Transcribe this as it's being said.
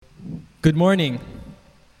Good morning.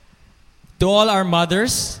 To all our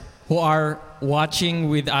mothers who are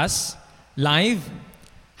watching with us live,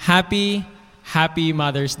 happy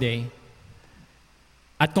Mother's Day.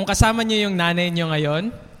 At kung kasama niyo yung nanay niyo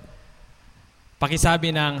ngayon,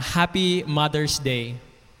 pakisabi ng Happy Mother's Day.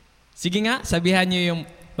 Sige nga, sabihan niyo yung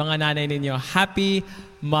mga nanay ninyo, Happy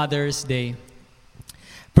Mother's Day.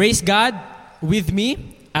 Praise God with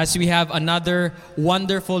me as we have another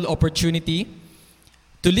wonderful opportunity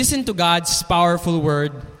to listen to God's powerful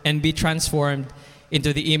word and be transformed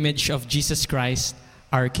into the image of Jesus Christ,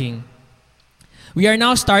 our King. We are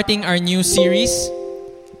now starting our new series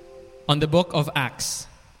on the book of Acts.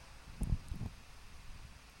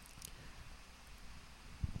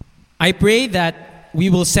 I pray that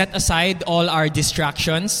we will set aside all our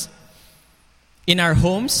distractions in our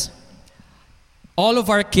homes, all of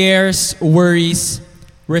our cares, worries,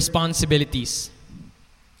 responsibilities,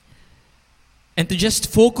 and to just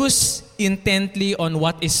focus intently on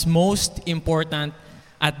what is most important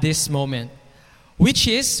at this moment, which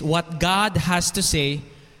is what God has to say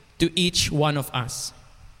to each one of us.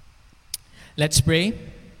 Let's pray.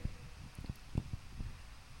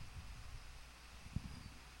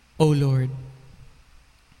 O Lord,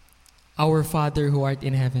 our Father who art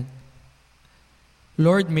in heaven,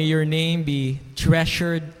 Lord, may your name be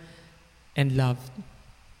treasured and loved.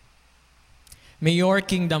 May your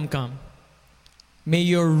kingdom come. May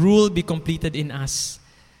your rule be completed in us,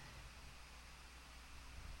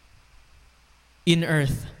 in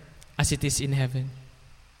earth as it is in heaven.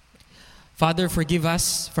 Father, forgive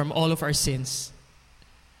us from all of our sins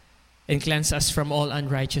and cleanse us from all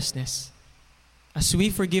unrighteousness, as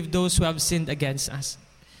we forgive those who have sinned against us.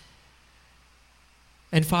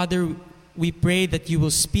 And Father, we pray that you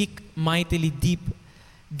will speak mightily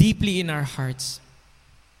deeply in our hearts.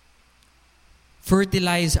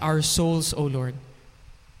 Fertilize our souls, O Lord.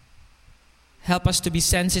 Help us to be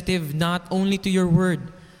sensitive not only to your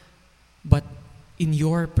word, but in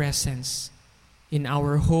your presence, in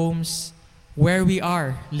our homes, where we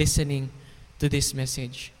are listening to this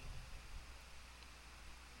message.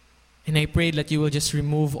 And I pray that you will just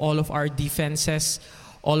remove all of our defenses,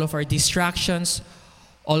 all of our distractions,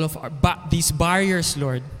 all of these barriers,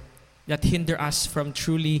 Lord, that hinder us from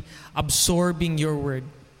truly absorbing your word.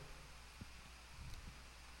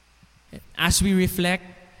 As we reflect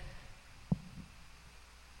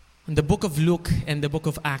on the book of Luke and the book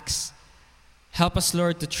of Acts, help us,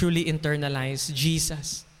 Lord, to truly internalize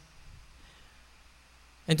Jesus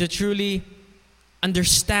and to truly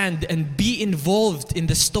understand and be involved in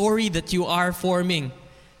the story that you are forming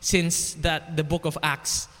since the book of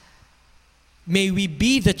Acts. May we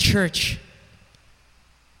be the church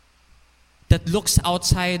that looks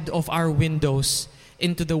outside of our windows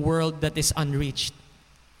into the world that is unreached,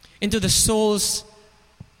 into the souls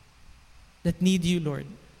that need you, Lord.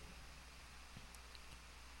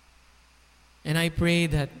 And I pray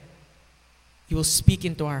that you will speak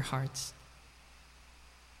into our hearts.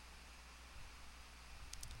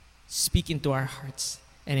 Speak into our hearts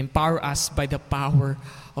and empower us by the power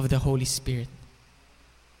of the Holy Spirit.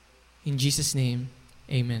 In Jesus' name,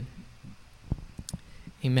 amen.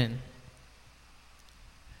 Amen.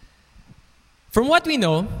 From what we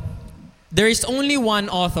know, there is only one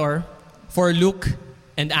author for Luke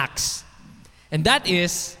and Acts, and that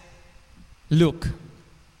is Luke.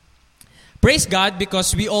 Praise God,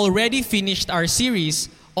 because we already finished our series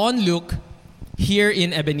on Luke here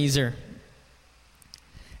in Ebenezer.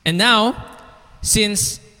 And now,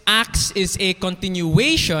 since Acts is a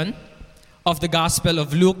continuation of the Gospel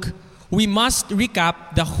of Luke, we must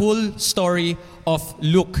recap the whole story of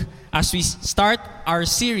Luke as we start our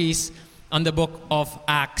series on the book of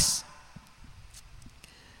Acts.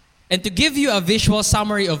 And to give you a visual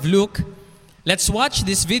summary of Luke, let's watch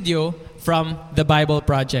this video from the Bible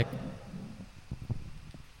Project.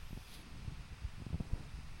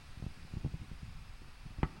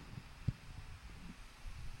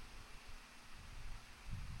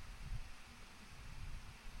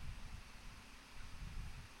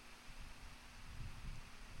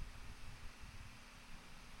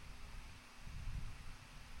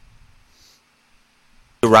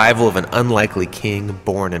 The arrival of an unlikely king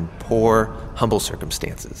born in poor, humble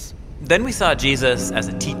circumstances. Then we saw Jesus as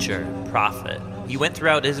a teacher, prophet. He went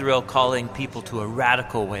throughout Israel calling people to a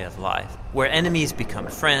radical way of life, where enemies become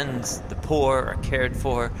friends, the poor are cared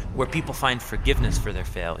for, where people find forgiveness for their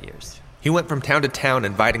failures. He went from town to town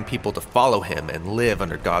inviting people to follow him and live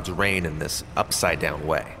under God's reign in this upside-down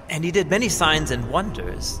way. And he did many signs and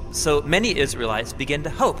wonders, so many Israelites began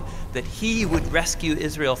to hope that he would rescue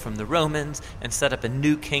Israel from the Romans and set up a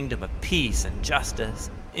new kingdom of peace and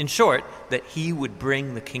justice. In short, that he would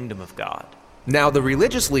bring the kingdom of God. Now, the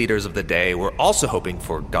religious leaders of the day were also hoping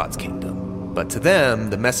for God's kingdom, but to them,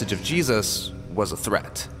 the message of Jesus was a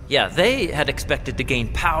threat. Yeah, they had expected to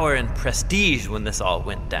gain power and prestige when this all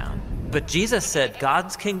went down. But Jesus said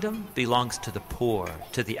God's kingdom belongs to the poor,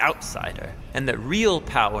 to the outsider, and that real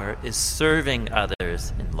power is serving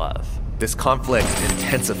others in love. This conflict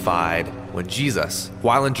intensified when Jesus,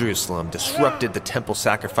 while in Jerusalem, disrupted the temple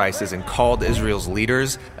sacrifices and called Israel's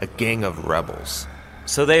leaders a gang of rebels.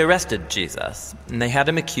 So they arrested Jesus, and they had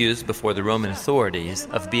him accused before the Roman authorities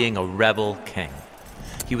of being a rebel king.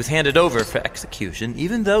 He was handed over for execution,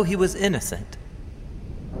 even though he was innocent.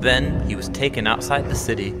 Then he was taken outside the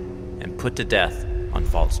city and put to death on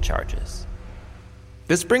false charges.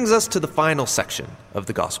 This brings us to the final section of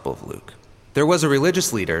the Gospel of Luke. There was a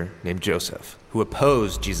religious leader named Joseph who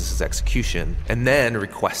opposed Jesus' execution and then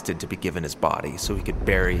requested to be given his body so he could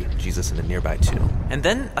bury Jesus in a nearby tomb. And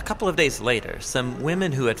then, a couple of days later, some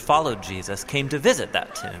women who had followed Jesus came to visit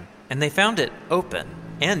that tomb, and they found it open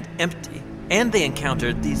and empty. And they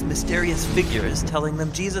encountered these mysterious figures telling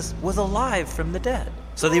them Jesus was alive from the dead.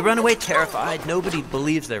 So they run away terrified. Nobody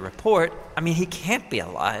believes their report. I mean, he can't be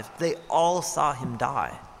alive. They all saw him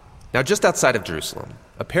die. Now, just outside of Jerusalem,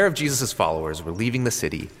 a pair of Jesus' followers were leaving the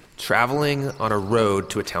city, traveling on a road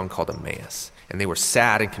to a town called Emmaus, and they were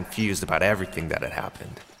sad and confused about everything that had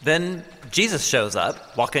happened. Then Jesus shows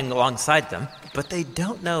up, walking alongside them, but they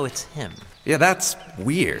don't know it's him. Yeah, that's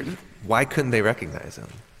weird. Why couldn't they recognize him?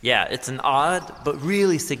 Yeah, it's an odd but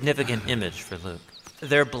really significant image for Luke.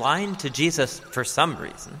 They're blind to Jesus for some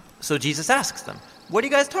reason. So Jesus asks them, "What are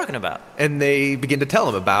you guys talking about?" And they begin to tell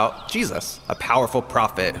him about Jesus, a powerful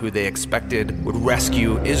prophet who they expected would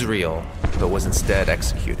rescue Israel, but was instead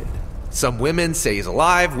executed. Some women say he's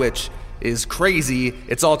alive, which is crazy.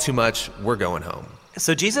 It's all too much. We're going home.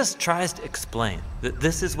 So Jesus tries to explain that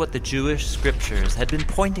this is what the Jewish scriptures had been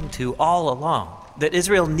pointing to all along. That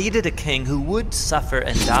Israel needed a king who would suffer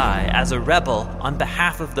and die as a rebel on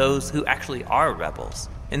behalf of those who actually are rebels.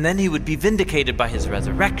 And then he would be vindicated by his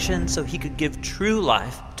resurrection so he could give true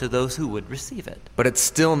life to those who would receive it. But it's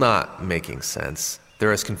still not making sense.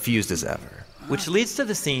 They're as confused as ever. Which leads to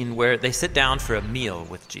the scene where they sit down for a meal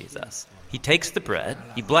with Jesus. He takes the bread,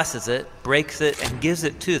 he blesses it, breaks it, and gives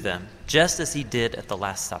it to them, just as he did at the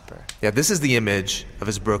Last Supper. Yeah, this is the image of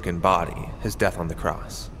his broken body, his death on the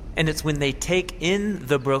cross. And it's when they take in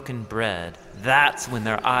the broken bread, that's when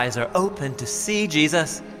their eyes are open to see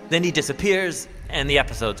Jesus. Then he disappears, and the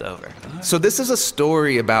episode's over. So this is a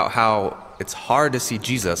story about how it's hard to see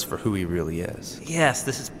Jesus for who he really is. Yes,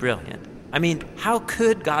 this is brilliant. I mean, how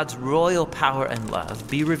could God's royal power and love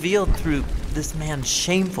be revealed through this man's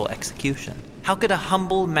shameful execution? How could a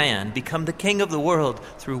humble man become the king of the world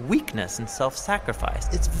through weakness and self-sacrifice?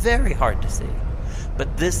 It's very hard to see.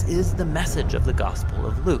 But this is the message of the Gospel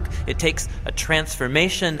of Luke. It takes a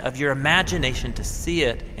transformation of your imagination to see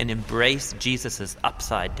it and embrace Jesus'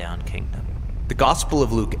 upside-down kingdom. The Gospel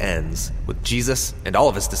of Luke ends with Jesus and all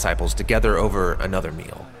of his disciples together over another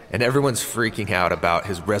meal. And everyone's freaking out about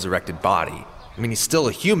his resurrected body. I mean, he's still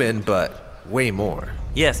a human, but way more.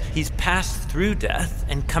 Yes, he's passed through death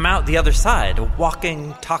and come out the other side, a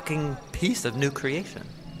walking, talking piece of new creation.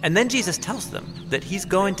 And then Jesus tells them that he's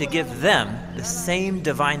going to give them the same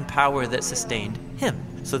divine power that sustained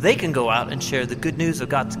him, so they can go out and share the good news of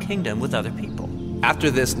God's kingdom with other people. After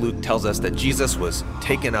this, Luke tells us that Jesus was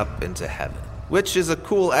taken up into heaven, which is a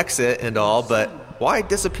cool exit and all, but why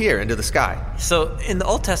disappear into the sky? So in the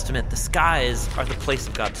Old Testament, the skies are the place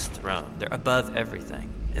of God's throne. They're above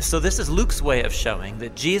everything. So this is Luke's way of showing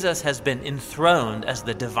that Jesus has been enthroned as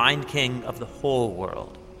the divine king of the whole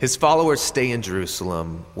world. His followers stay in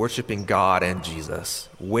Jerusalem, worshiping God and Jesus,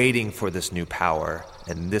 waiting for this new power,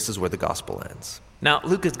 and this is where the gospel ends. Now,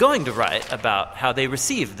 Luke is going to write about how they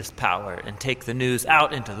receive this power and take the news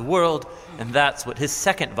out into the world, and that's what his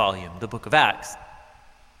second volume, the book of Acts.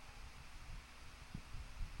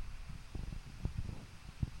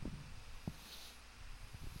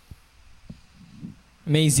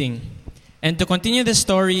 Amazing. And to continue the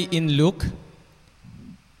story in Luke,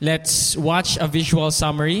 let's watch a visual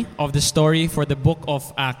summary of the story for the book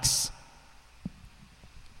of Acts.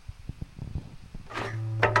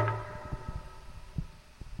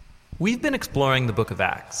 We've been exploring the book of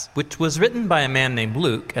Acts, which was written by a man named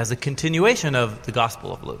Luke as a continuation of the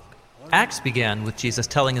Gospel of Luke. Acts began with Jesus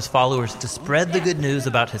telling his followers to spread the good news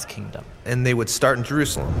about his kingdom. And they would start in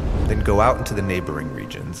Jerusalem, then go out into the neighboring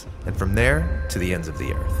regions, and from there to the ends of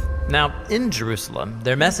the earth. Now, in Jerusalem,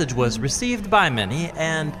 their message was received by many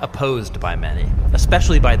and opposed by many,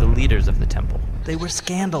 especially by the leaders of the temple. They were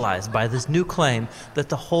scandalized by this new claim that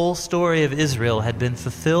the whole story of Israel had been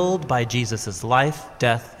fulfilled by Jesus' life,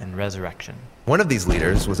 death, and resurrection. One of these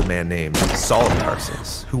leaders was a man named Saul of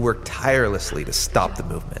Tarsus, who worked tirelessly to stop the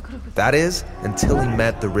movement. That is, until he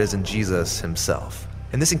met the risen Jesus himself.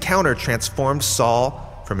 And this encounter transformed Saul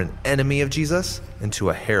from an enemy of Jesus into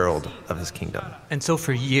a herald of his kingdom. And so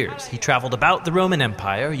for years, he traveled about the Roman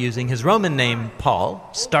Empire using his Roman name, Paul,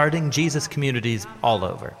 starting Jesus communities all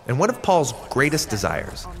over. And one of Paul's greatest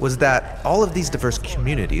desires was that all of these diverse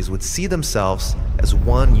communities would see themselves as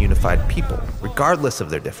one unified people, regardless of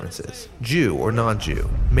their differences, Jew or non-Jew,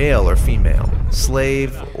 male or female,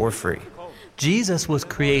 slave or free. Jesus was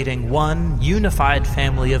creating one unified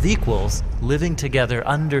family of equals living together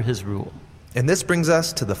under his rule. And this brings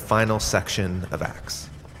us to the final section of Acts.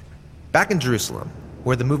 Back in Jerusalem,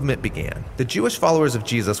 where the movement began, the Jewish followers of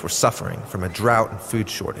Jesus were suffering from a drought and food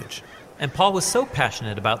shortage. And Paul was so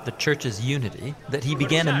passionate about the church's unity that he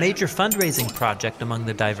began a major fundraising project among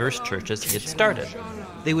the diverse churches he had started.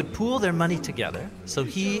 They would pool their money together so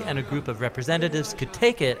he and a group of representatives could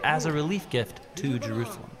take it as a relief gift to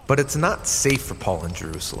Jerusalem. But it's not safe for Paul in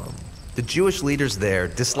Jerusalem. The Jewish leaders there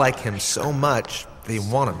dislike him so much they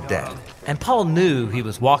want him dead. And Paul knew he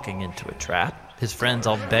was walking into a trap. His friends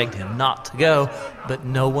all begged him not to go, but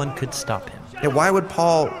no one could stop him. Yet why would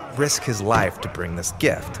Paul risk his life to bring this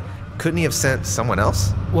gift? Couldn't he have sent someone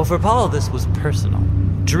else? Well, for Paul, this was personal.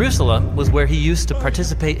 Jerusalem was where he used to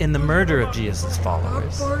participate in the murder of Jesus'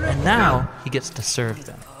 followers, and now he gets to serve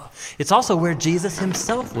them. It's also where Jesus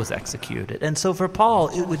himself was executed, and so for Paul,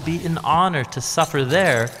 it would be an honor to suffer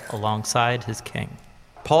there alongside his king.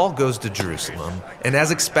 Paul goes to Jerusalem, and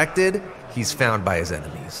as expected, he's found by his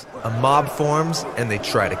enemies. A mob forms, and they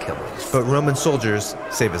try to kill him. But Roman soldiers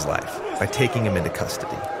save his life by taking him into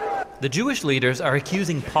custody. The Jewish leaders are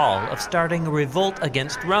accusing Paul of starting a revolt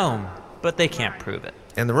against Rome, but they can't prove it.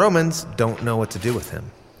 And the Romans don't know what to do with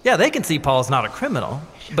him. Yeah, they can see Paul's not a criminal,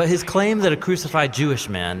 but his claim that a crucified Jewish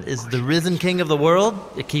man is the risen king of the world,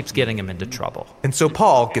 it keeps getting him into trouble. And so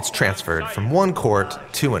Paul gets transferred from one court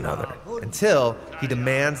to another, until he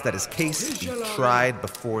demands that his case be tried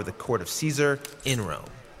before the court of Caesar in Rome.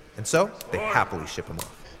 And so they happily ship him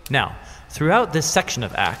off. Now, throughout this section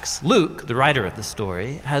of Acts, Luke, the writer of the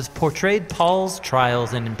story, has portrayed Paul's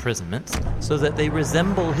trials and imprisonments so that they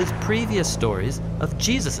resemble his previous stories of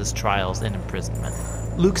Jesus' trials and imprisonment.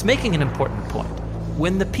 Luke's making an important point.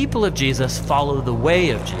 When the people of Jesus follow the way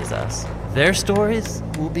of Jesus, their stories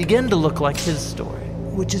will begin to look like his story,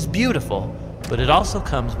 which is beautiful, but it also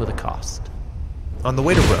comes with a cost. On the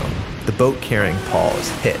way to Rome, the boat carrying Paul is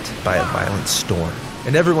hit by a violent storm,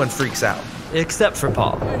 and everyone freaks out. Except for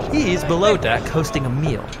Paul. He's below deck hosting a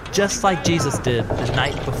meal, just like Jesus did the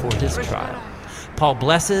night before his trial. Paul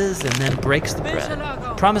blesses and then breaks the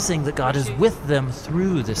bread, promising that God is with them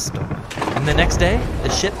through this storm. And the next day, the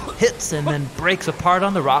ship hits and then breaks apart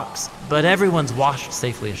on the rocks, but everyone's washed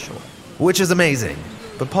safely ashore. Which is amazing,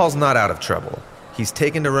 but Paul's not out of trouble. He's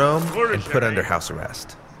taken to Rome and put under house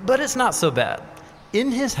arrest. But it's not so bad.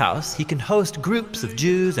 In his house, he can host groups of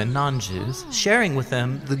Jews and non-Jews, sharing with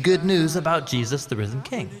them the good news about Jesus, the risen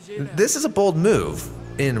king. This is a bold move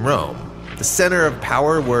in Rome, the center of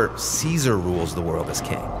power where Caesar rules the world as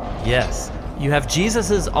king. Yes, you have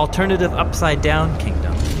Jesus' alternative upside-down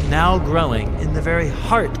kingdom, now growing in the very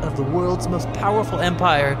heart of the world's most powerful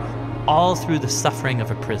empire, all through the suffering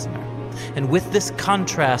of a prisoner. And with this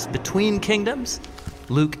contrast between kingdoms,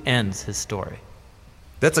 Luke ends his story.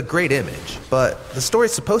 That's a great image, but the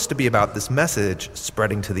story's supposed to be about this message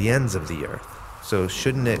spreading to the ends of the earth. So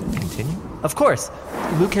shouldn't it continue? Of course,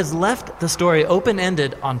 Luke has left the story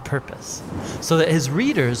open-ended on purpose, so that his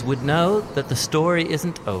readers would know that the story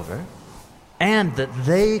isn't over, and that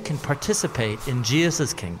they can participate in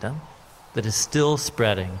Jesus' kingdom that is still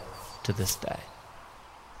spreading to this day.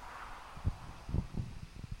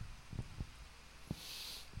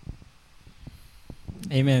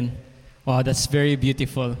 Amen. Wow, that's very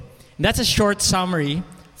beautiful. And that's a short summary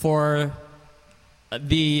for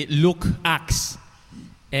the Luke Acts,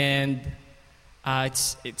 and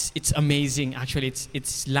it's amazing. Actually,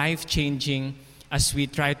 it's life-changing as we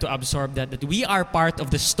try to absorb that we are part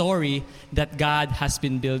of the story that God has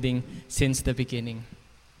been building since the beginning.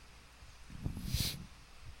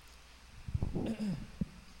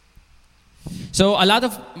 So a lot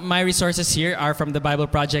of my resources here are from the Bible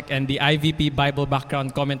Project and the IVP Bible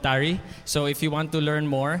Background Commentary. So if you want to learn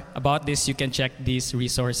more about this, you can check these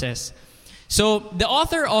resources. So the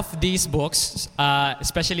author of these books,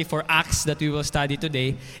 especially for Acts that we will study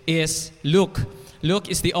today, is Luke. Luke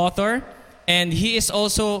is the author, and he is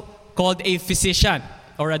also called a physician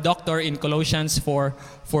or a doctor in Colossians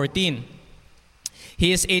 4:14.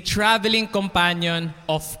 He is a traveling companion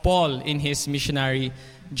of Paul in his missionary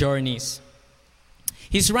journeys.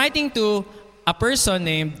 He's writing to a person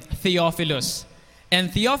named Theophilus. And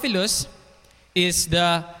Theophilus is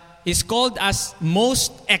called as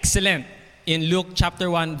most excellent in Luke chapter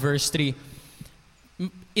 1 verse 3.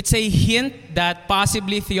 It's a hint that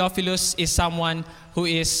possibly Theophilus is someone who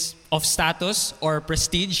is of status or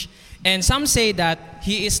prestige. And some say that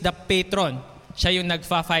he is the patron. Siya yung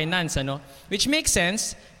nagfa-finance, ano? Which makes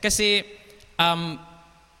sense kasi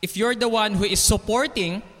if you're the one who is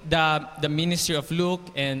supporting the ministry of Luke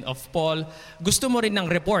and of Paul, gusto mo rin ng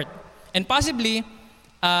report. And possibly,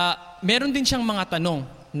 meron din siyang mga tanong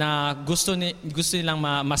na gusto nilang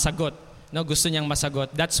masagot. No, gusto niyang masagot.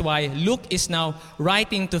 That's why Luke is now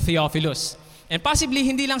writing to Theophilus. And possibly,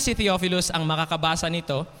 hindi lang si Theophilus ang makakabasa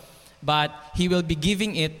nito, but he will be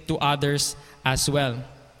giving it to others as well.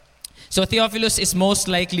 So Theophilus is most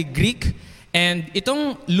likely Greek, and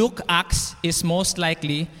itong Luke Acts is most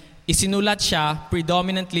likely isinulat siya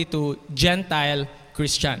predominantly to Gentile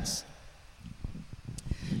Christians.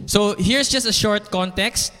 So here's just a short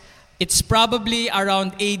context. It's probably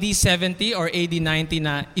around AD 70 or AD 90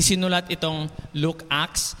 na isinulat itong Luke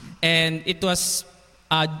Acts, and it was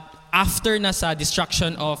after na sa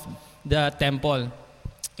destruction of the temple.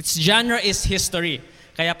 Its genre is history.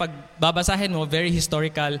 Kaya pag babasahin mo, very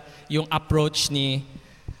historical yung approach ni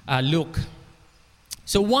Luke.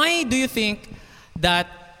 So why do you think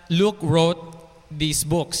that Luke wrote these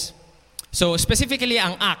books? So specifically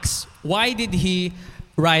ang Acts. Why did he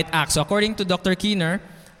write Acts? So according to Dr. Keener,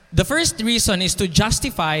 the first reason is to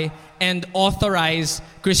justify and authorize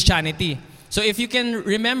Christianity. So if you can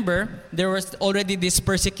remember, there was already these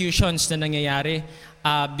persecutions na nangyayari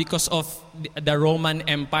because of the Roman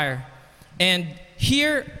Empire. And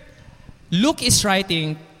here, Luke is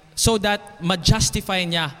writing so that ma-justify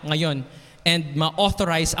niya ngayon and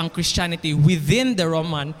ma-authorize ang Christianity within the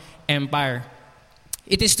Roman Empire.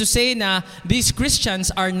 It is to say na these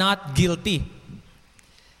Christians are not guilty.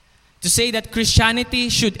 To say that Christianity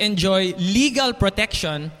should enjoy legal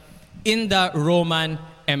protection in the Roman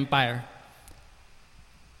Empire.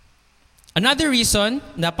 Another reason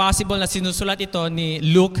na possible na sinusulat ito ni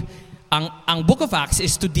Luke, ang Book of Acts,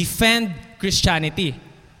 is to defend Christianity.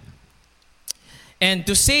 And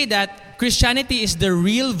to say that Christianity is the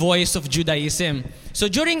real voice of Judaism. So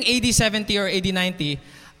during AD 70 or AD 90,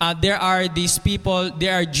 there are these people,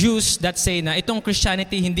 there are Jews that say na itong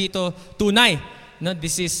Christianity hindi ito tunay. No,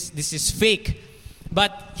 this is fake.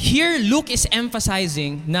 But here Luke is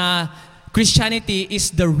emphasizing na Christianity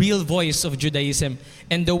is the real voice of Judaism.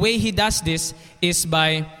 And the way he does this is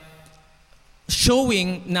by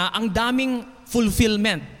showing na ang daming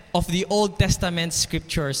fulfillment of the Old Testament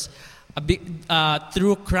scriptures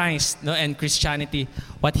through Christ, no, and Christianity,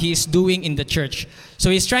 what he is doing in the church. So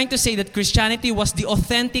he's trying to say that Christianity was the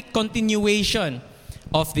authentic continuation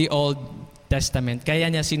of the Old Testament.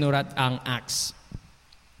 Kaya niya sinurat ang Acts.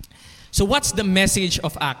 So what's the message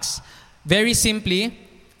of Acts? Very simply,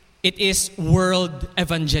 it is world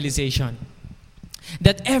evangelization.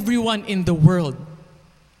 That everyone in the world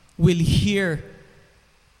will hear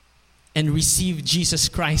and receive Jesus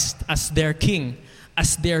Christ as their King,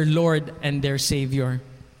 as their Lord and their Savior.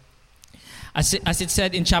 As it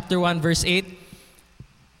said in chapter 1, verse 8,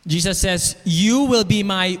 Jesus says, "You will be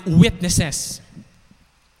my witnesses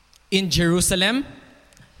in Jerusalem,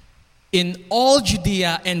 in all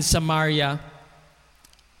Judea and Samaria,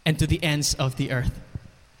 and to the ends of the earth."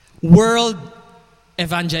 World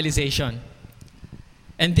evangelization.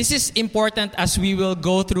 And this is important as we will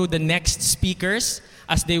go through the next speakers,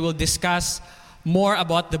 as they will discuss more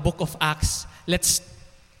about the book of Acts. Let's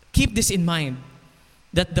keep this in mind,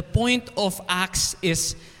 that the point of Acts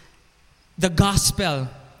is the gospel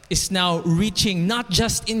is now reaching not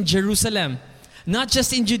just in Jerusalem, not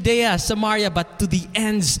just in Judea, Samaria, but to the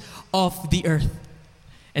ends of the earth.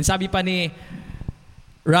 And sabi pa ni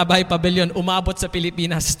Rabbi Pavilion, umabot sa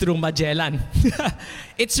Pilipinas through Magellan.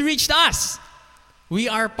 It's reached us. We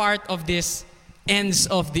are part of this ends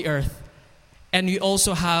of the earth. And we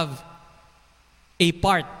also have a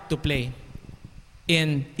part to play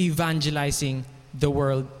in evangelizing the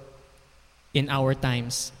world in our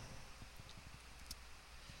times.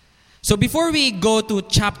 So before we go to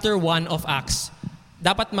chapter 1 of Acts,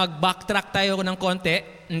 dapat mag-backtrack tayo ng konti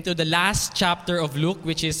into the last chapter of Luke,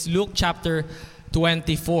 which is Luke chapter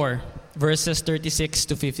 24, verses 36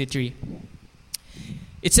 to 53.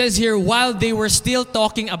 It says here, while they were still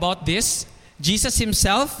talking about this, Jesus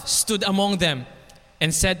himself stood among them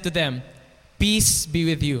and said to them, "Peace be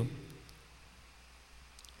with you."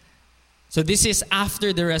 So this is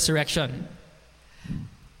after the resurrection.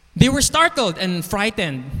 They were startled and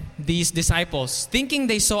frightened, these disciples, thinking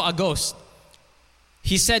they saw a ghost.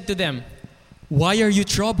 He said to them, "Why are you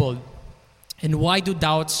troubled? And why do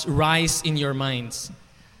doubts rise in your minds?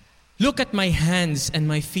 Look at my hands and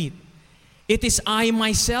my feet. It is I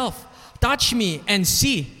myself. Touch me and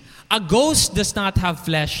see. A ghost does not have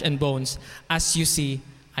flesh and bones, as you see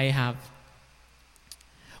I have."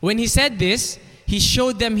 When he said this, he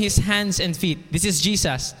showed them his hands and feet. This is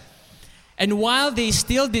Jesus. And while they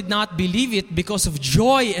still did not believe it because of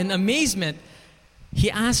joy and amazement, he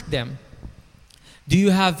asked them, "Do you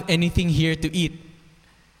have anything here to eat?"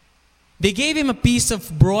 They gave him a piece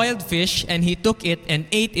of broiled fish, and he took it and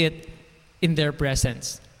ate it in their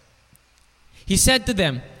presence. He said to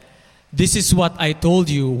them, "This is what I told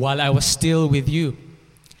you while I was still with you.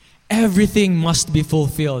 Everything must be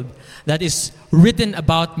fulfilled that is written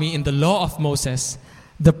about me in the law of Moses,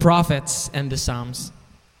 the prophets, and the Psalms."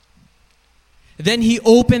 Then he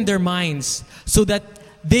opened their minds so that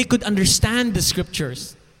they could understand the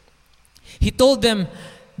scriptures. He told them,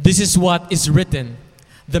 "This is what is written.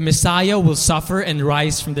 The Messiah will suffer and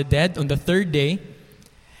rise from the dead on the third day,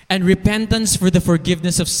 and repentance for the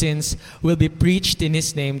forgiveness of sins will be preached in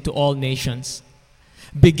his name to all nations,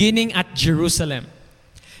 beginning at Jerusalem.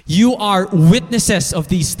 You are witnesses of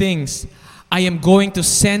these things. I am going to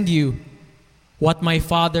send you what my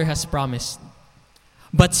Father has promised.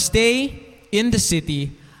 But stay in the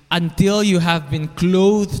city until you have been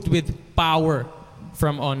clothed with power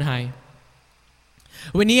from on high."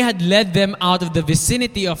 When he had led them out of the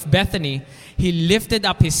vicinity of Bethany, he lifted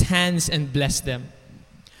up his hands and blessed them.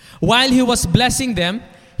 While he was blessing them,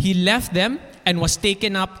 he left them and was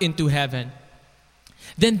taken up into heaven.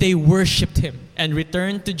 Then they worshipped him and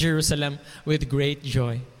returned to Jerusalem with great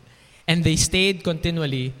joy. And they stayed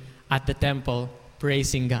continually at the temple,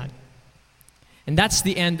 praising God. And that's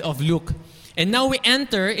the end of Luke. And now we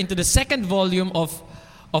enter into the second volume of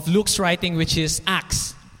Luke's writing, which is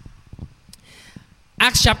Acts.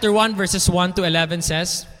 Acts chapter 1, verses 1 to 11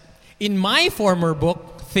 says, "In my former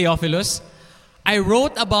book, Theophilus, I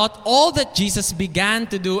wrote about all that Jesus began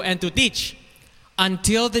to do and to teach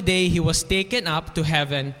until the day he was taken up to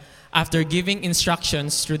heaven after giving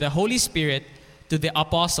instructions through the Holy Spirit to the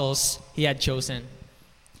apostles he had chosen.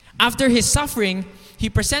 After his suffering, he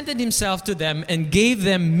presented himself to them and gave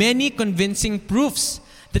them many convincing proofs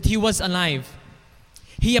that he was alive.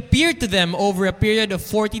 He appeared to them over a period of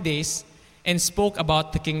 40 days and spoke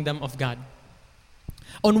about the kingdom of God.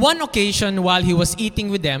 On one occasion, while he was eating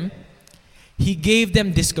with them, he gave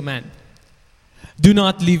them this command: 'Do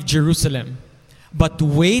not leave Jerusalem, but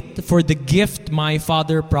wait for the gift my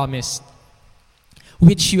Father promised,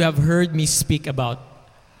 which you have heard me speak about.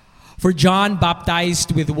 For John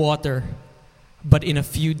baptized with water, but in a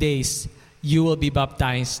few days you will be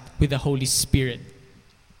baptized with the Holy Spirit.'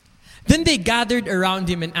 Then they gathered around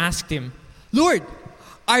him and asked him, 'Lord,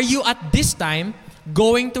 are you at this time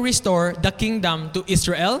going to restore the kingdom to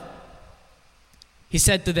Israel?' He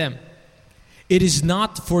said to them, 'It is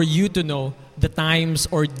not for you to know the times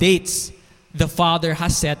or dates the Father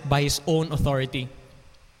has set by his own authority.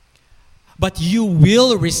 But you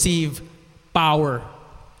will receive power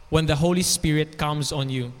when the Holy Spirit comes on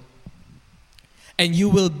you. And you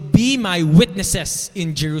will be my witnesses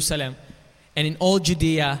in Jerusalem and in all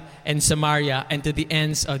Judea and Samaria and to the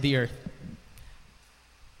ends of the earth.'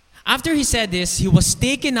 After he said this, he was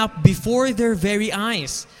taken up before their very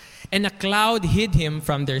eyes, and a cloud hid him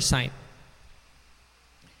from their sight.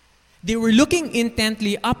 They were looking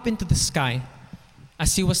intently up into the sky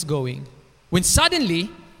as he was going, when suddenly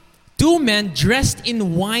 2 men dressed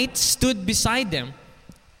in white stood beside them.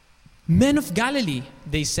 'Men of Galilee,'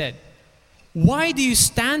 they said, 'why do you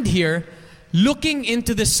stand here looking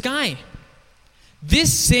into the sky?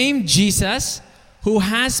 This same Jesus who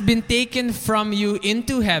has been taken from you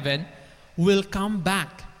into heaven will come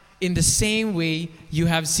back in the same way you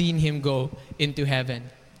have seen him go into heaven.'"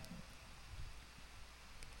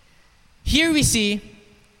 Here we see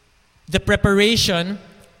the preparation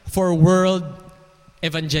for world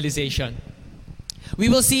evangelization. We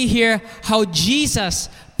will see here how Jesus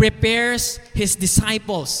prepares his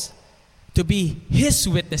disciples to be his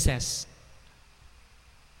witnesses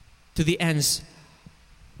to the ends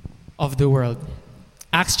of the world.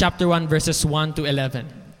 Acts chapter 1, verses 1 to 11.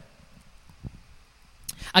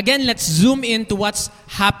 Again, let's zoom in to what's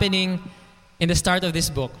happening in the start of this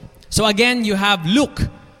book. So again, you have Luke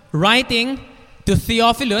writing to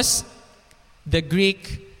Theophilus, the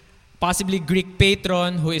Greek, possibly Greek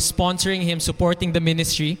patron who is sponsoring him, supporting the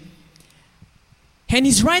ministry. And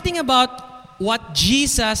he's writing about what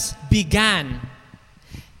Jesus began.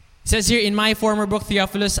 says here, in my former book,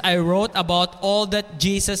 Theophilus, I wrote about all that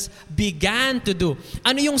Jesus began to do.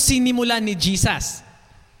 Ano yung sinimulan ni Jesus?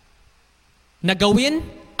 Nagawin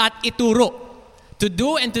at ituro. To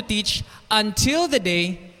do and to teach until the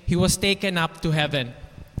day He was taken up to heaven.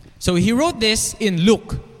 So He wrote this in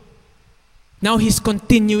Luke. Now He's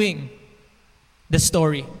continuing the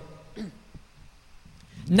story.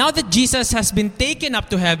 Now that Jesus has been taken up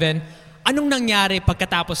to heaven, anong nangyari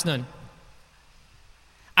pagkatapos nun?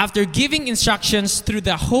 After giving instructions through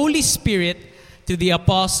the Holy Spirit to the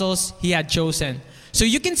apostles He had chosen. So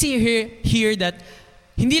you can see here that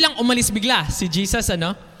hindi lang umalis bigla si Jesus,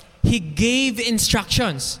 He gave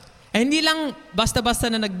instructions. And hindi lang basta-basta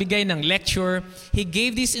na nagbigay ng lecture. He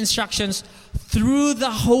gave these instructions through the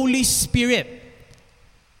Holy Spirit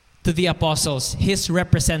to the apostles, His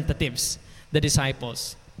representatives, the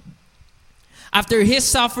disciples. After His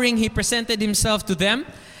suffering, He presented Himself to them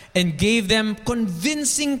and gave them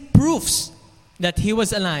convincing proofs that He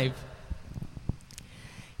was alive.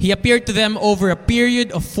 He appeared to them over a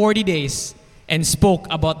period of 40 days and spoke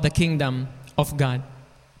about the kingdom of God.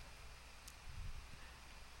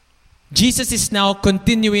 Jesus is now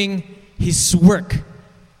continuing His work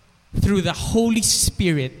through the Holy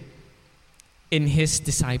Spirit in His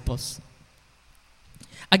disciples.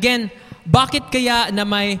 Again, bakit kaya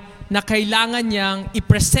na kailangan niyang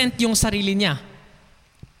i-present yung sarili niya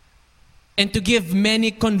and to give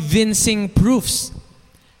many convincing proofs?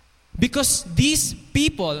 Because these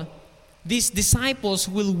people, these disciples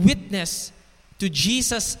will witness to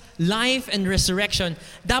Jesus' life and resurrection.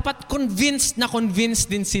 Dapat convinced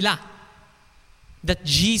din sila that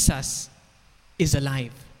Jesus is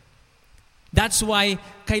alive. That's why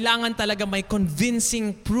kailangan talaga may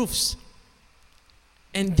convincing proofs.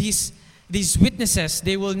 And these witnesses,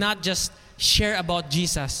 they will not just share about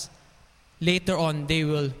Jesus. Later on, they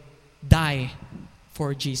will die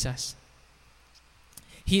for Jesus.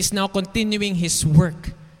 He is now continuing His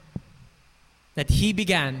work that He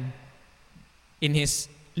began in His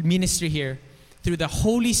ministry here through the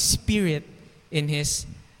Holy Spirit in His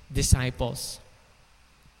disciples.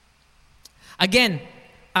 Again,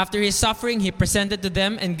 after His suffering, He presented to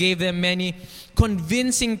them and gave them many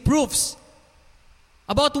convincing proofs.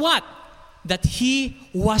 About what? That He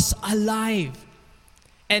was alive.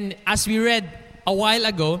 And as we read a while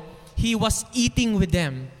ago, He was eating with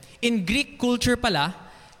them. In Greek culture pala,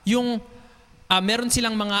 yung meron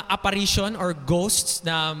silang mga apparition or ghosts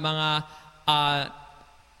na mga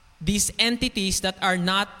these entities that are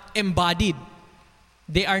not embodied.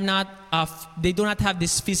 They are not. They do not have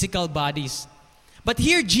these physical bodies. But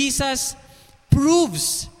here Jesus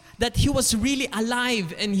proves that He was really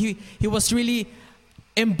alive and He was really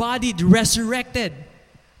embodied, resurrected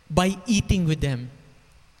by eating with them.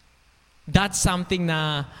 That's something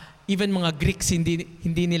na even mga Greeks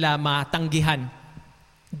hindi nila matanggihan.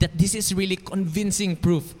 That this is really convincing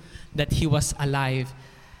proof that He was alive.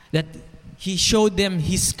 That He showed them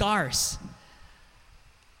His scars.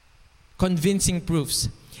 Convincing proofs.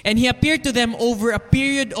 And He appeared to them over a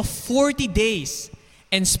period of 40 days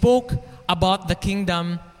and spoke about the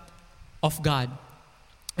kingdom of God.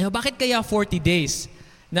 Now, bakit kaya 40 days?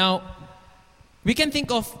 Now, we can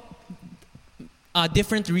think of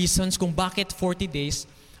different reasons kung bakit 40 days.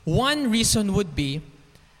 One reason would be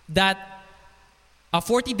that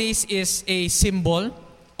 40 days is a symbol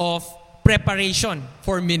of preparation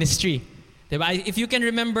for ministry. Diba? If you can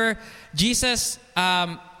remember, Jesus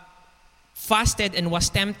fasted and was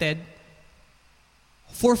tempted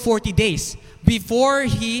for 40 days before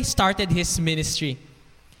He started His ministry.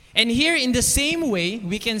 And here in the same way,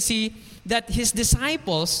 we can see that His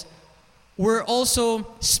disciples were also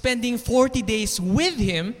spending 40 days with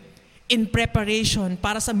Him in preparation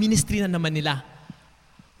para sa ministry na naman nila,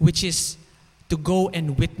 which is to go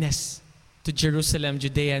and witness to Jerusalem,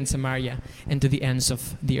 Judea, and Samaria, and to the ends of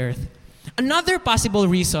the earth. Another possible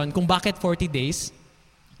reason kung bakit 40 days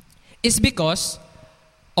is because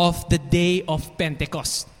of the day of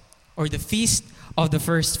Pentecost, or the feast of the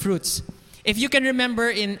first fruits. If you can remember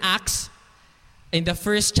in Acts, in the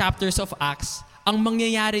first chapters of Acts, ang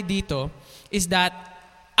mangyayari dito is that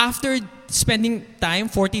after spending time,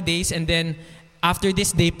 40 days, and then after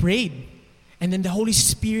this they prayed, and then the Holy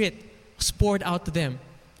Spirit was poured out to them.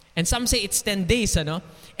 And some say it's 10 days, ano?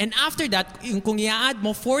 And after that, kung i-add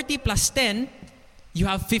mo 40 plus 10, you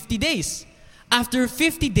have 50 days. After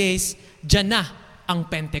 50 days, dyan na ang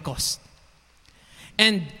Pentecost.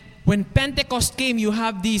 And when Pentecost came, you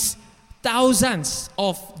have these thousands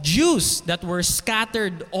of Jews that were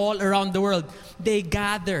scattered all around the world. They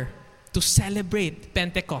gather to celebrate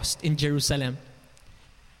Pentecost in Jerusalem.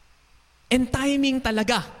 And timing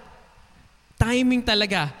talaga.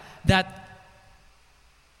 that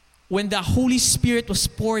when the Holy Spirit was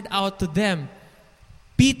poured out to them,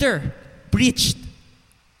 Peter preached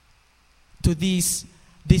to these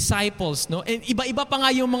disciples, no? And iba-iba pa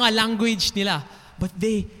nga yung mga language nila. But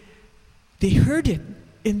they heard it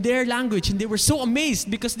in their language, and they were so amazed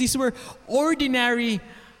because these were ordinary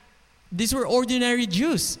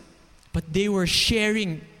Jews. But they were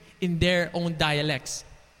sharing in their own dialects,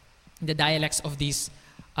 the dialects of these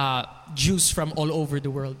Jews from all over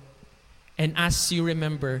the world. And as you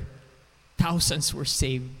remember, thousands were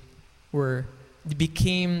saved. They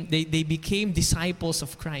became disciples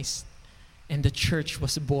of Christ, and the church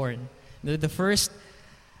was born. The first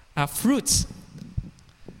fruits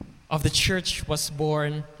of the church was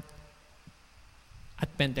born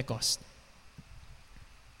at Pentecost.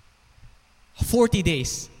 40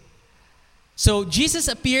 days. So Jesus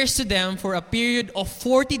appears to them for a period of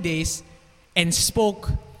 40 days and spoke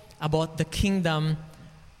about the kingdom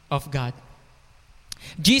of God.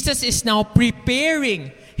 Jesus is now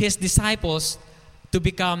preparing his disciples to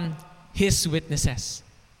become his witnesses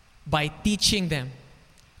by teaching them,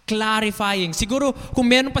 clarifying. Siguro kung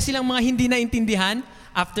meron pa silang mga hindi naintindihan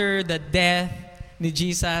after the death ni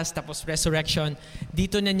Jesus tapos resurrection,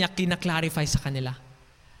 dito na niya kinaklarify sa kanila.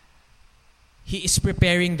 He is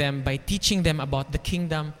preparing them by teaching them about the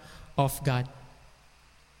kingdom of God.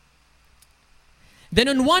 Then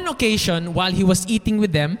on one occasion, while he was eating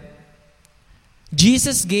with them,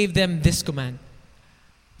 Jesus gave them this command: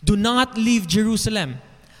 do not leave Jerusalem,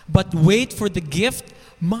 but wait for the gift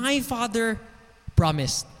my Father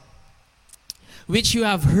promised, which you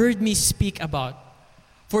have heard me speak about.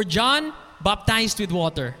 For John baptized with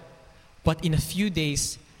water, but in a few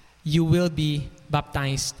days you will be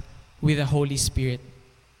baptized with the Holy Spirit.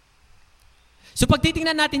 So pag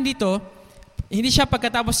titingnan natin dito, hindi siya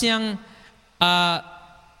pagkatapos niyang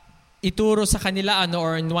ituro sa kanila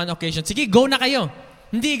or in one occasion, sige, go na kayo.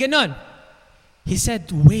 Hindi ganon. He said,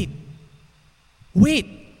 wait. Wait.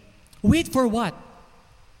 Wait for what?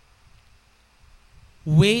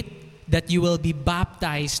 Wait that you will be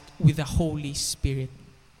baptized with the Holy Spirit.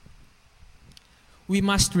 We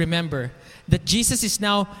must remember that Jesus is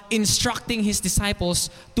now instructing his disciples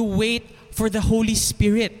to wait for the Holy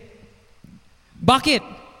Spirit. Bakit?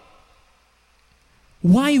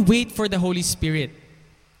 Why wait for the Holy Spirit?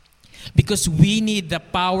 Because we need the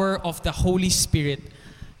power of the Holy Spirit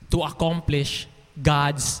to accomplish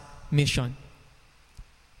God's mission.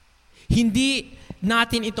 Hindi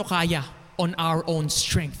natin ito kaya on our own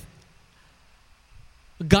strength.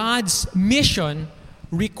 God's mission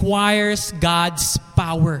requires God's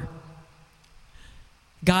power,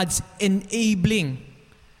 God's enabling,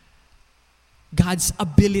 God's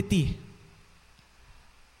ability.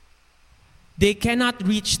 They cannot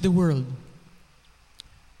reach the world,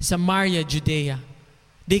 Samaria, Judea.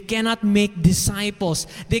 They cannot make disciples.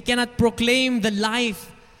 They cannot proclaim the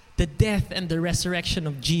life, the death, and the resurrection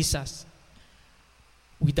of Jesus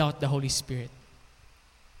without the Holy Spirit.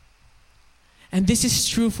 And this is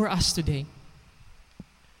true for us today.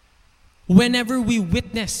 Whenever we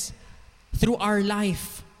witness through our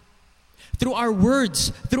life, through our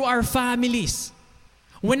words, through our families,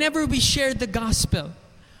 whenever we share the gospel,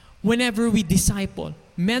 whenever we disciple,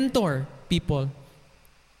 mentor people,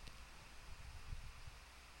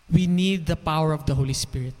 we need the power of the Holy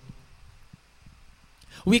Spirit.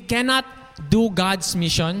 We cannot do God's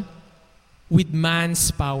mission with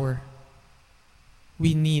man's power.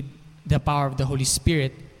 We need the power of the Holy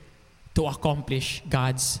Spirit to accomplish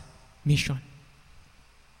God's mission.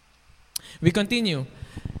 We continue.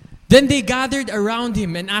 Then they gathered around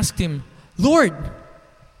him and asked him, Lord,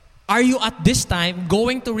 are you at this time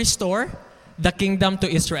going to restore the kingdom to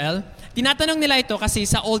Israel? Tinatanong nila ito kasi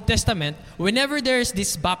sa Old Testament, whenever there's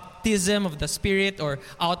this baptism of the Spirit or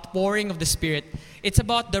outpouring of the Spirit, it's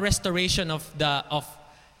about the restoration of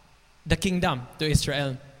the kingdom to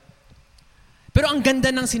Israel. Pero ang ganda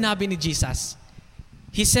ng sinabi ni Jesus.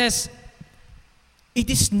 He says, it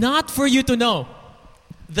is not for you to know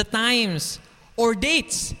the times or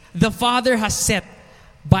dates the Father has set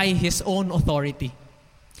by His own authority.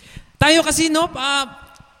 Tayo kasi,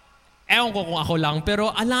 ewan ko kung ako lang,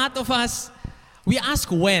 pero a lot of us, we ask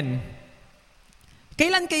when.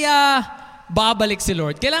 Kailan kaya babalik si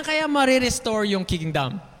Lord? Kailan kaya ma-restore yung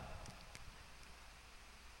kingdom?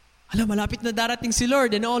 Malapit na darating si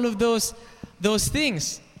Lord and all of those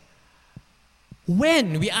things.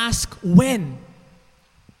 When? We ask when.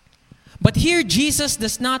 But here, Jesus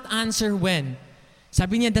does not answer when.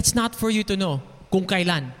 Sabi niya, that's not for you to know kung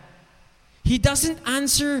kailan. He doesn't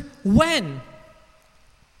answer when.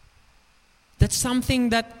 That's something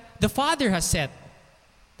that the Father has said.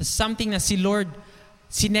 That's something na si Lord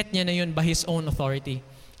sinet niya na yun by His own authority.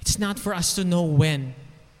 It's not for us to know when.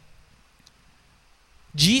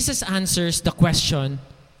 Jesus answers the question,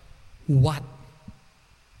 what?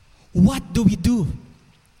 What do we do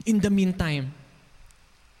in the meantime?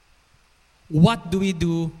 What do we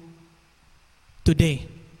do today?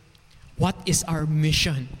 What is our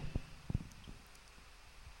mission?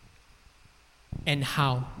 And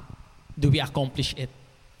how do we accomplish it?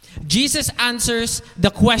 Jesus answers the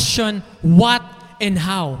question, what and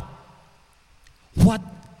how? What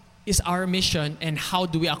is our mission and how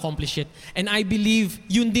do we accomplish it? And I believe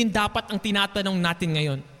yun din dapat ang tinatanong natin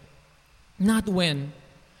ngayon. Not when,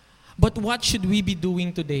 but what should we be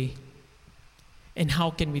doing today? And how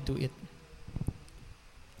can we do it?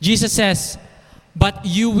 Jesus says, but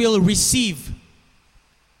you will receive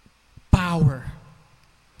power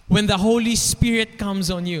when the Holy Spirit comes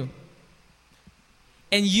on you.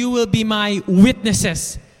 And you will be my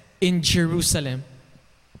witnesses in Jerusalem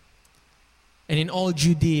and in all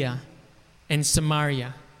Judea and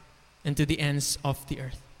Samaria and to the ends of the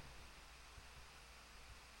earth.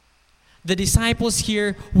 The disciples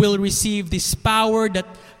here will receive this power that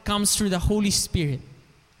comes through the Holy Spirit.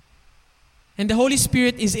 And the Holy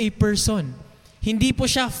Spirit is a person. Hindi po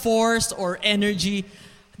siya force or energy.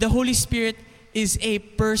 The Holy Spirit is a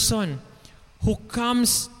person who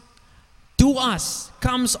comes to us,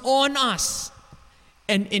 comes on us,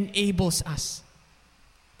 and enables us.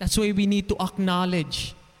 That's why we need to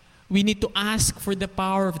acknowledge. We need to ask for the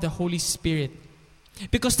power of the Holy Spirit.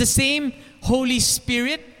 Because the same Holy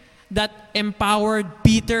Spirit that empowered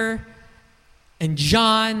Peter and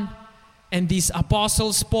John and these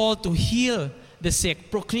apostles, Paul, to heal the sick,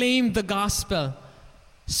 proclaim the gospel,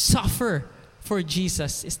 suffer for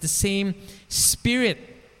Jesus, is the same Spirit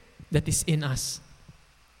that is in us.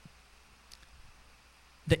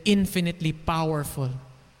 The infinitely powerful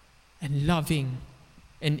and loving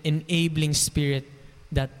and enabling Spirit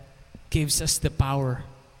that gives us the power.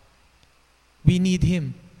 We need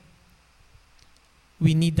Him.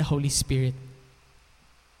 We need the Holy Spirit.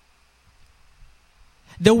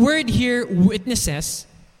 The word here, witnesses,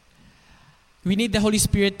 we need the Holy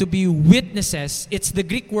Spirit to be witnesses. It's the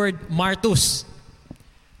Greek word martus.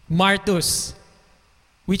 Martus,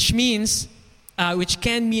 which means, which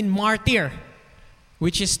can mean martyr,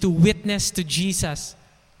 which is to witness to Jesus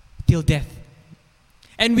till death.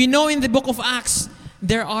 And we know in the book of Acts,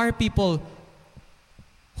 there are people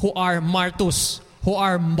who are martus, who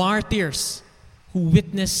are martyrs, who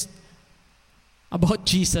witnessed about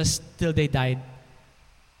Jesus till they died.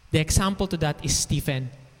 The example to that is Stephen.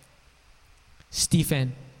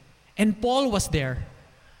 Stephen. And Paul was there.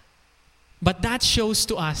 But that shows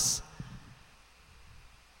to us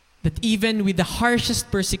that even with the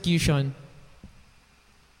harshest persecution,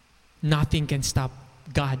 nothing can stop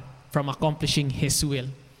God from accomplishing His will.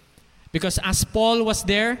 Because as Paul was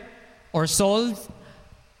there, or Saul,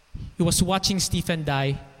 he was watching Stephen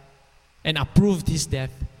die and approved his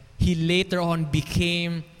death. He later on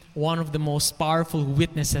became one of the most powerful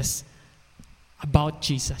witnesses about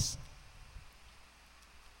Jesus.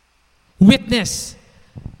 Witness,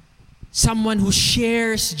 someone who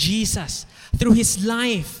shares Jesus through his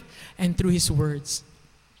life and through his words,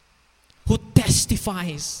 who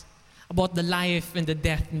testifies about the life and the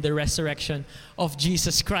death and the resurrection of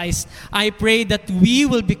Jesus Christ. I pray that we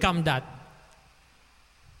will become that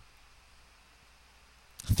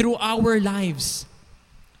through our lives,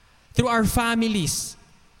 through our families.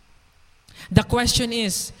 The question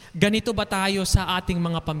is, ganito ba tayo sa ating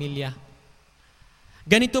mga pamilya?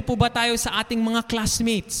 Ganito po ba tayo sa ating mga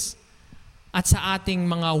classmates at sa ating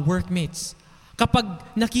mga workmates? Kapag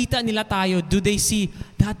nakita nila tayo, do they see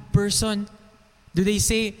that person? Do they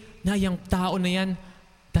say, na yung tao na yan,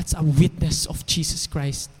 that's a witness of Jesus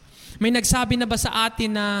Christ? May nagsabi na ba sa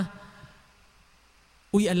atin na,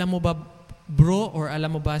 uy, alam mo ba, bro, or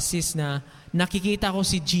alam mo ba, sis, na nakikita ko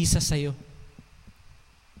si Jesus sa'yo?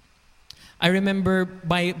 I remember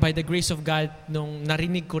by the grace of God, nung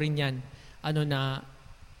narinig ko rin yan, na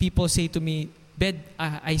people say to me, Bed,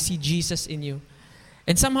 I see Jesus in you.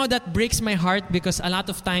 And somehow that breaks my heart because a lot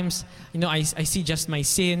of times, I see just my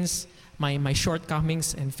sins, my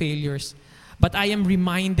shortcomings and failures. But I am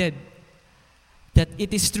reminded that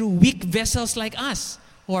it is through weak vessels like us,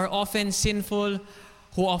 who are often sinful,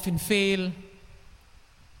 who often fail,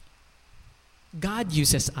 God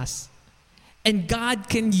uses us. And God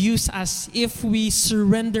can use us if we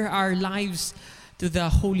surrender our lives to the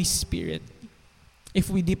Holy Spirit. If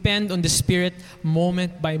we depend on the Spirit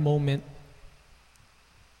moment by moment.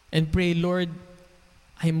 And pray, Lord,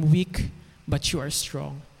 I am weak, but you are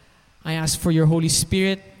strong. I ask for your Holy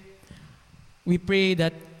Spirit. We pray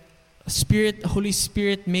that Spirit, Holy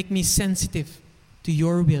Spirit, make me sensitive to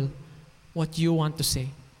your will, what you want to say.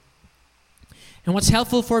 And what's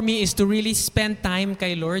helpful for me is to really spend time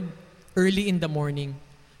kay Lord early in the morning,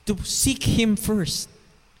 to seek Him first,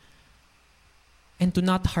 and to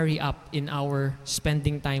not hurry up in our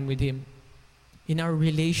spending time with Him, in our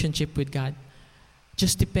relationship with God,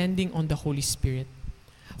 just depending on the Holy Spirit.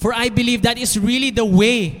 For I believe that is really the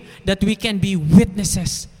way that we can be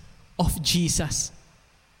witnesses of Jesus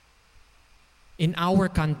in our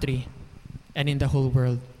country and in the whole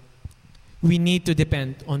world. We need to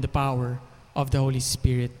depend on the power of the Holy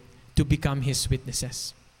Spirit to become His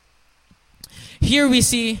witnesses. Here we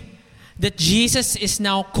see that Jesus is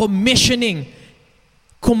now commissioning,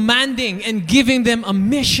 commanding, and giving them a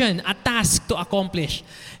mission, a task to accomplish.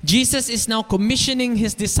 Jesus is now commissioning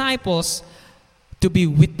His disciples to be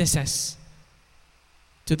witnesses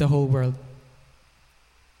to the whole world.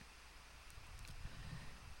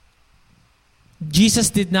 Jesus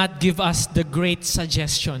did not give us the great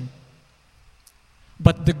suggestion,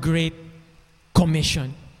 but the great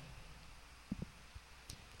commission.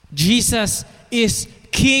 Jesus is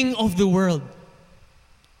King of the world.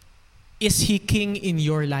 Is He King in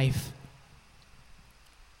your life?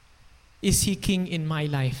 Is He King in my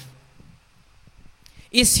life?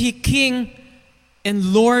 Is He King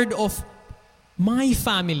and Lord of my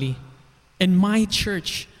family and my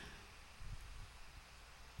church?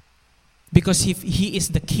 Because if He is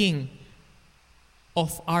the King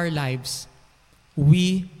of our lives,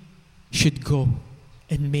 we should go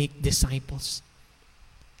and make disciples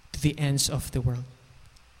to the ends of the world.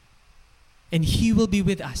 And He will be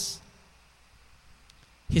with us.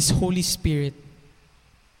 His Holy Spirit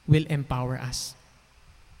will empower us.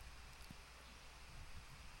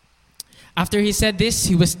 After He said this,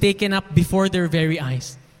 He was taken up before their very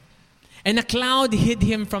eyes, and a cloud hid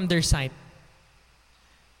Him from their sight.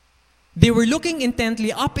 They were looking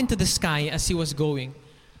intently up into the sky as He was going,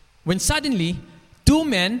 when suddenly 2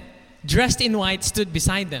 men dressed in white stood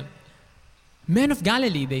beside them. "Men of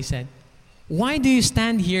Galilee," they said, "why do you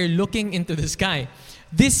stand here looking into the sky?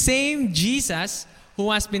 This same Jesus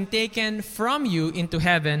who has been taken from you into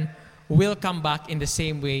heaven will come back in the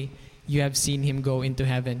same way you have seen Him go into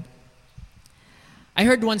heaven." I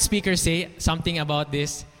heard one speaker say something about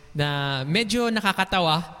this na medyo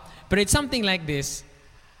nakakatawa, but it's something like this.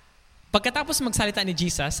 Pagkatapos magsalita ni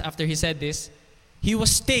Jesus, after He said this, He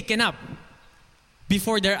was taken up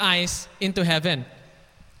before their eyes into heaven,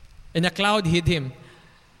 and a cloud hid Him.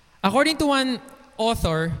 According to one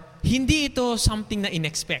author, hindi ito something na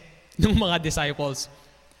in-expect ng mga disciples.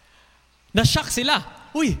 Na-shock sila.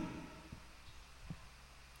 Uy!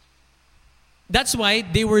 That's why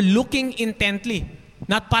they were looking intently.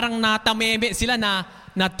 Not parang natameme sila, na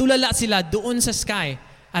natulala sila doon sa sky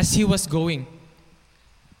as He was going.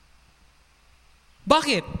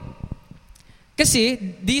 Bakit? Kasi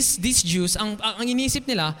these Jews, ang inisip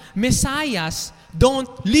nila, Messiahs don't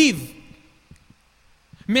live.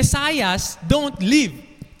 Messiahs don't live.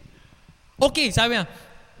 Okay, sabi niya,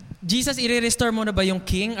 Jesus, i-restore mo na ba yung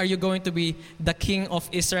king? Are you going to be the king of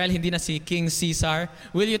Israel? Hindi na si King Caesar.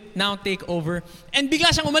 Will you now take over? And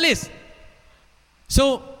bigla siyang umalis.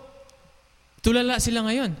 So, tulala sila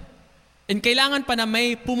ngayon. And kailangan pa na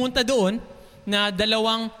may pumunta doon na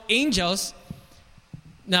 2 angels,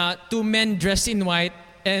 na 2 men dressed in white,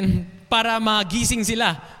 and para magising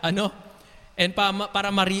sila, and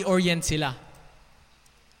para ma-reorient sila.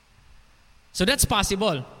 So that's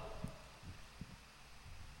possible.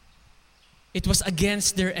 It was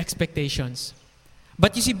against their expectations.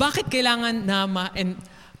 But you see, bakit kailangan na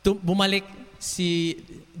bumalik si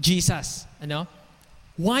Jesus?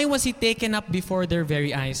 Why was He taken up before their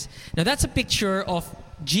very eyes? Now that's a picture of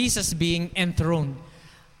Jesus being enthroned.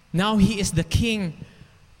 Now He is the King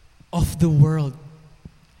of the world.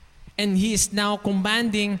 And He is now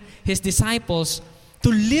commanding His disciples to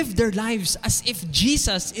live their lives as if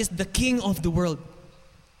Jesus is the King of the world.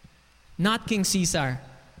 Not King Caesar.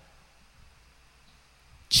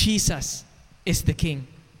 Jesus is the King.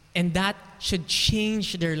 And that should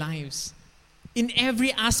change their lives in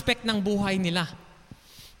every aspect ng buhay nila.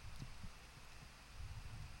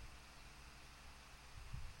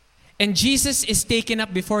 And Jesus is taken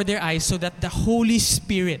up before their eyes so that the Holy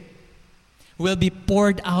Spirit will be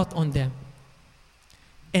poured out on them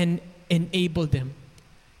and enable them,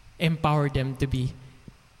 empower them to be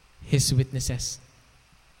His witnesses.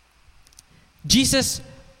 Jesus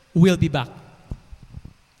will be back.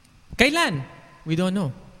 Kailan? We don't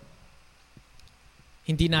know.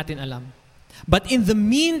 Hindi natin alam. But in the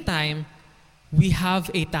meantime, we have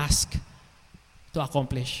a task to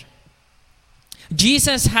accomplish.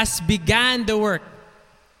 Jesus has begun the work.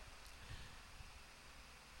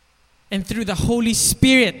 And through the Holy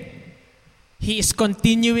Spirit, He is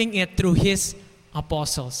continuing it through His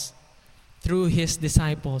apostles, through His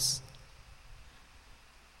disciples.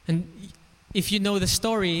 And if you know the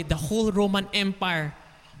story, the whole Roman Empire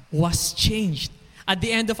was changed. At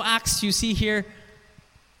the end of Acts, you see here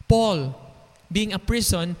Paul being a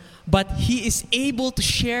prison, but he is able to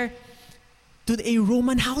share to a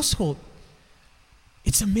Roman household.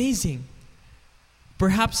 It's amazing.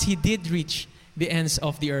 Perhaps he did reach the ends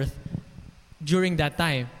of the earth during that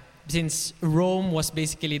time, since Rome was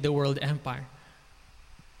basically the world empire.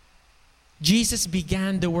 Jesus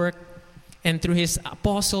began the work, and through His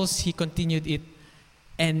apostles, He continued it,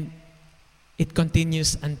 and it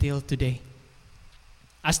continues until today.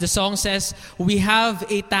 As the song says, we have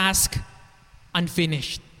a task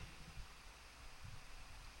unfinished.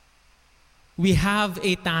 We have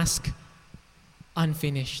a task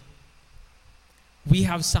unfinished. We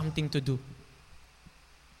have something to do.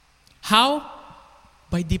 How?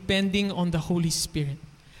 By depending on the Holy Spirit,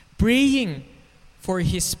 praying for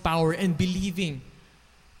His power and believing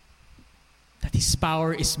that His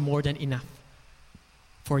power is more than enough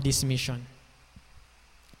for this mission.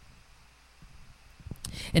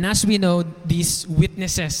 And as we know, these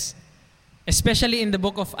witnesses, especially in the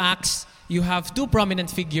book of Acts, you have two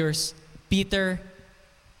prominent figures, Peter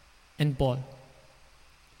and Paul.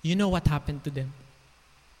 You know what happened to them.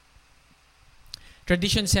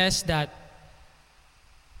 Tradition says that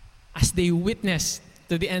as they witnessed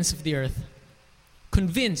to the ends of the earth,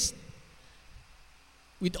 convinced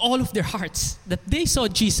with all of their hearts that they saw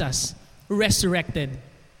Jesus resurrected,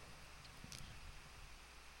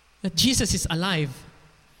 that Jesus is alive,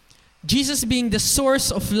 Jesus being the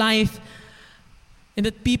source of life, and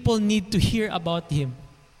that people need to hear about Him,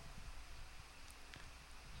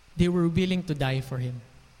 they were willing to die for Him.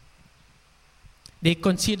 They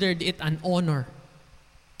considered it an honor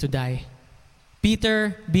to die.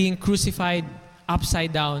 Peter being crucified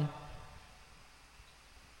upside down,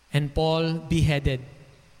 and Paul beheaded.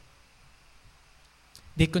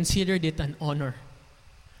 They considered it an honor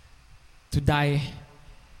to die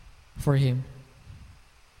for Him.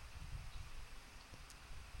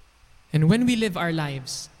 And when we live our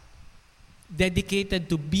lives dedicated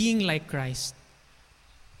to being like Christ,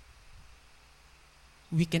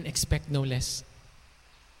 we can expect no less.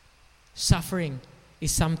 Suffering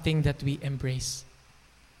is something that we embrace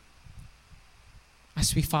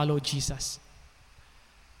as we follow Jesus,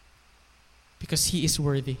 because He is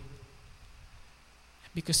worthy.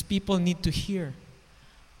 Because people need to hear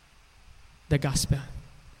the gospel.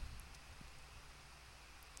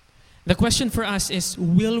 The question for us is,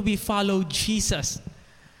 will we follow Jesus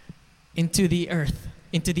into the earth,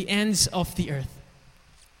 into the ends of the earth,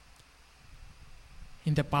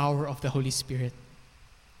 in the power of the Holy Spirit?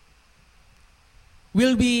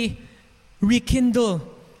 Will we rekindle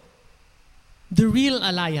the real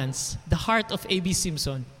alliance, the heart of A.B.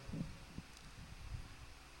 Simpson,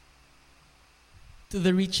 to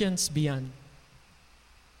the regions beyond?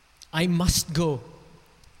 I must go.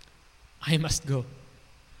 I must go.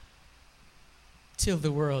 Till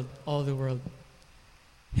the world, all the world,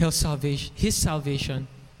 His salvation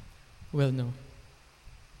will know.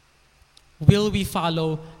 Will we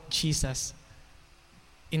follow Jesus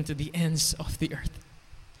into the ends of the earth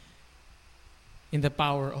in the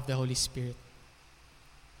power of the Holy Spirit?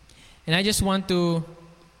 And I just want to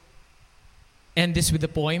end this with a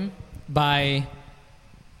poem by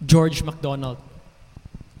George MacDonald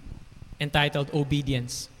entitled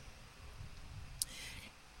Obedience.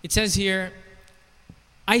 It says here,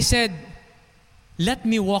 I said, let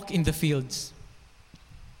me walk in the fields.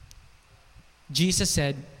 Jesus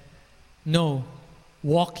said, no,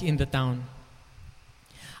 walk in the town.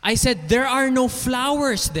 I said, there are no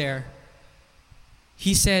flowers there.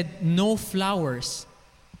 He said, no flowers,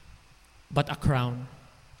 but a crown.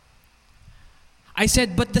 I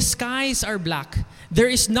said, but the skies are black. There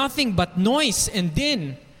is nothing but noise and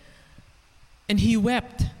din. And He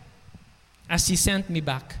wept as He sent me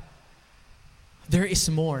back. There is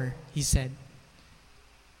more, He said.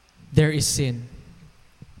 There is sin.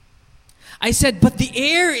 I said, but the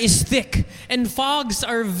air is thick and fogs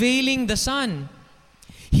are veiling the sun.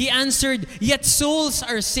 He answered, yet souls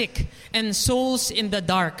are sick and souls in the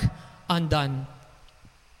dark undone.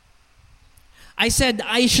 I said,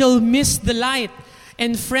 I shall miss the light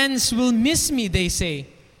and friends will miss me, they say.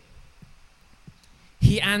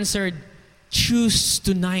 He answered, choose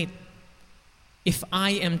tonight if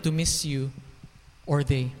I am to miss you or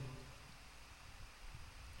they.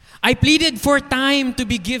 I pleaded for time to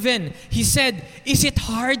be given. He said, is it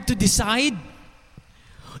hard to decide?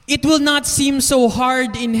 It will not seem so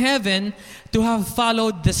hard in heaven to have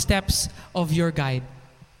followed the steps of your guide.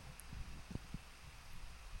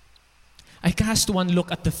 I cast one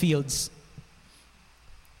look at the fields,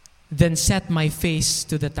 then set my face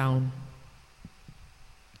to the town.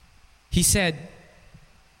 He said,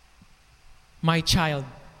 "My child,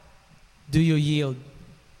 do you yield?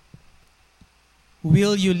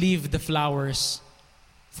 Will you leave the flowers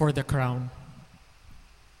for the crown?"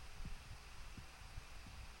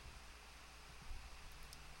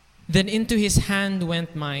 Then into his hand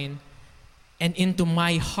went mine, and into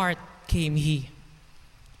my heart came he.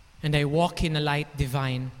 And I walk in a light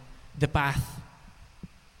divine, the path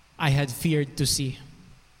I had feared to see.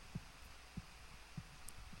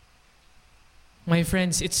 My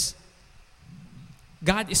friends,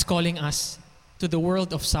 God is calling us to the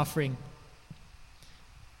world of suffering,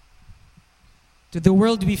 to the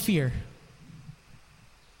world we fear.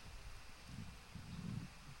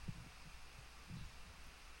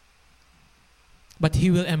 But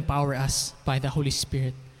He will empower us by the Holy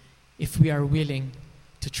Spirit if we are willing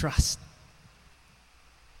to trust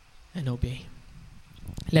and obey.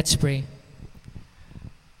 Let's pray.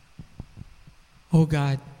 Oh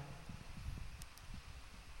God,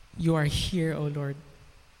 You are here, oh Lord,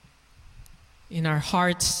 in our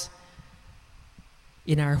hearts,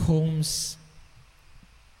 in our homes,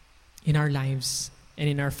 in our lives, and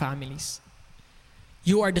in our families.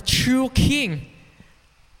 You are the true King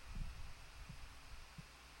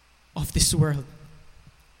of this world.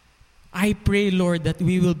 I pray, Lord, that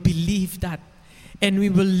we will believe that and we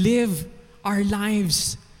will live our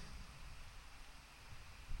lives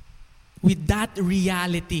with that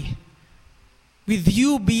reality, with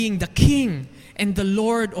You being the King and the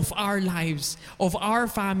Lord of our lives, of our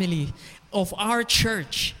family, of our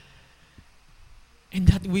church, and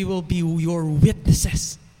that we will be Your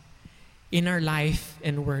witnesses in our life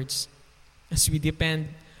and words as we depend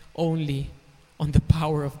only on the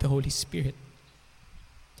power of the Holy Spirit.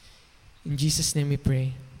 In Jesus' name we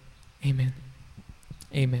pray. Amen.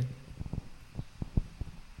 Amen.